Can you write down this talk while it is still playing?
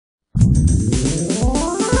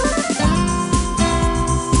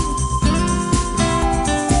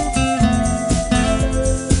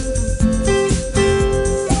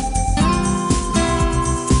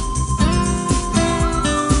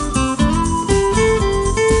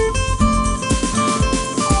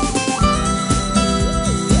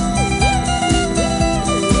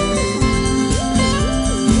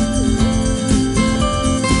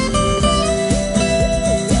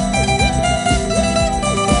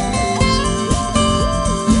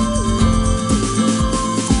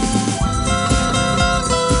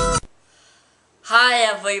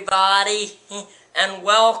everybody, and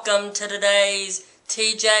welcome to today's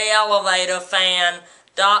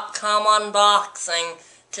TJElevatorfan.com unboxing.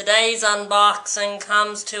 Today's unboxing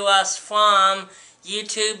comes to us from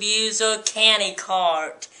YouTube user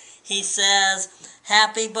Cannycart. He says,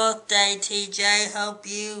 "Happy birthday, TJ. Hope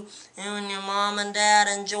you and your mom and dad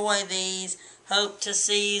enjoy these. Hope to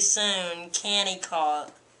see you soon. Cannycart."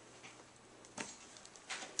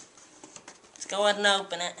 Let's go ahead and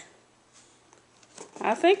open it.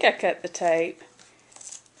 I think I cut the tape.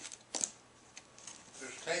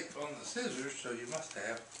 There's tape on the scissors, so you must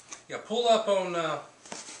have. Yeah, pull up on. Oh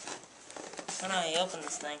no, you open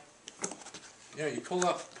this thing. Yeah, you pull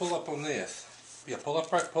up on this. Yeah, pull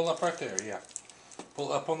up right there. Yeah,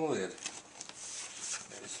 pull up on the lid.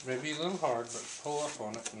 It's maybe a little hard, but pull up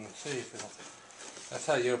on it and see if it'll. That's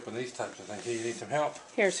how you open these types of things. Here, you need some help.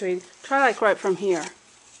 Here, sweetie. Try like right from here.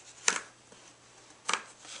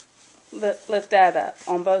 Lift that up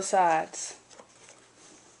on both sides.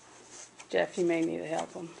 Jeff, you may need to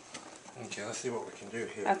help him. Okay, let's see what we can do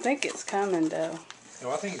here. I think it's coming, though.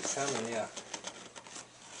 Oh, I think it's coming, yeah.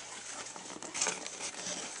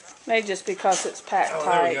 Maybe just because it's packed Oh,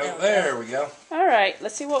 tight. there we go. There we go. All right,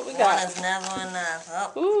 let's see what we got. One is never enough.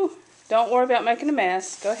 Oh. Ooh, don't worry about making a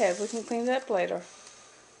mess. Go ahead, we can clean that up later.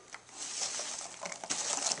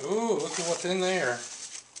 Ooh, look at what's in there.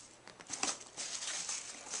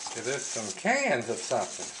 Yeah, there's some cans of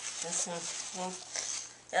something.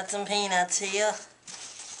 Got some peanuts here.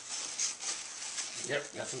 Yep,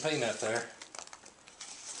 got some peanuts there.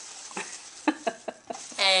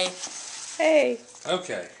 Hey. Hey.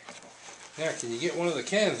 Okay. Now, can you get one of the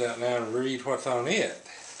cans out now and read what's on it?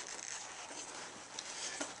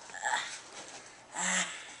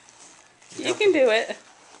 You can do it.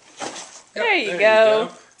 Yep, there you go.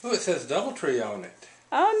 Oh, it says DoubleTree on it.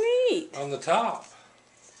 Oh, neat. On the top.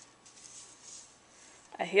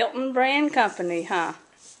 A Hilton brand company, huh?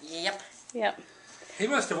 Yep. Yep. He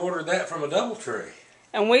must have ordered that from a DoubleTree.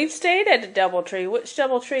 And we've stayed at a DoubleTree. Which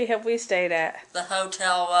DoubleTree have we stayed at? The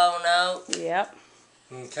Hotel Roanoke. Yep.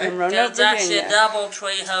 Okay. In Roanoke, It's actually a Virginia.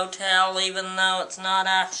 DoubleTree hotel, even though it's not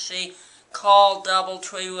actually called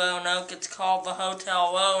DoubleTree Roanoke. It's called the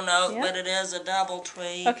Hotel Roanoke, Yep. but it is a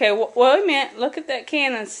DoubleTree. Okay, wait a minute. Look at that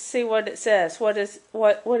can and see what it says. What is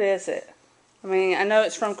it? I mean, I know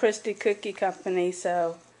it's from Christie Cookie Company,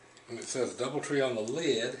 so. And it says DoubleTree on the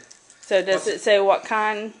lid. So does it say what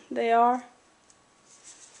kind they are?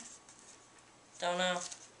 Don't know.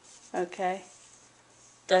 Okay.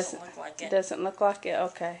 Doesn't look like it. Doesn't look like it.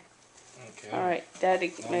 Okay. Okay. All right.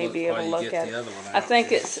 Daddy I'll may look be able while to you look get at the it. other one I out think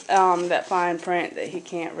here. it's that fine print that he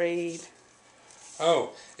can't read.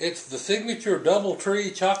 Oh, it's the signature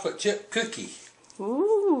DoubleTree chocolate chip cookie.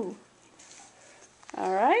 Ooh.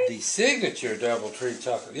 All right. The signature DoubleTree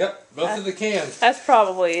chocolate. Yep, both of the cans That's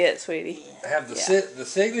probably it, sweetie. have the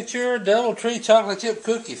signature DoubleTree chocolate chip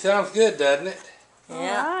cookie. Sounds good, doesn't it? Yeah.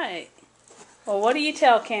 All right. Well, what do you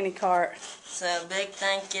tell Cannycart? So, big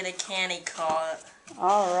thank you to Cannycart.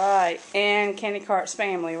 All right. And Cannycart's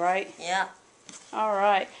family, right? Yeah. All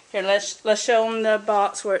right. Here, let's show them the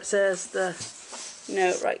box where it says the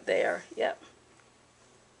note right there. Yep.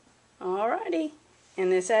 All righty.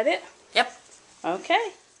 And is that it? Yep.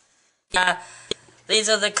 Okay. These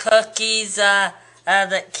are the cookies that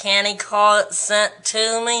Cannycart sent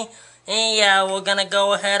to me. And yeah, we're gonna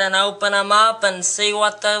go ahead and open them up and see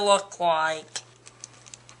what they look like.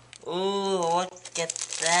 Ooh, look at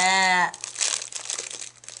that.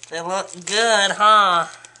 They look good, huh?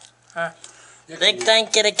 Big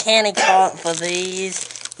thank you to Cannycart for these.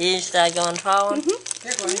 Should I go and try one?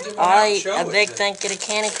 A big thank you to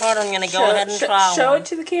Cannycart. I'm gonna go ahead and try one. Show it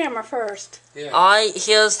to the camera first. Yeah. Alright,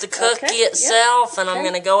 here's the cookie itself, and I'm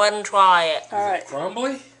gonna go ahead and try it. All right.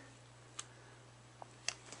 Crumbly?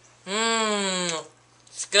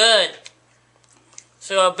 It's good.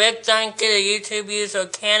 So a big thank you to YouTube user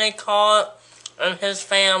Cannycart and his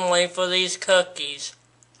family for these cookies.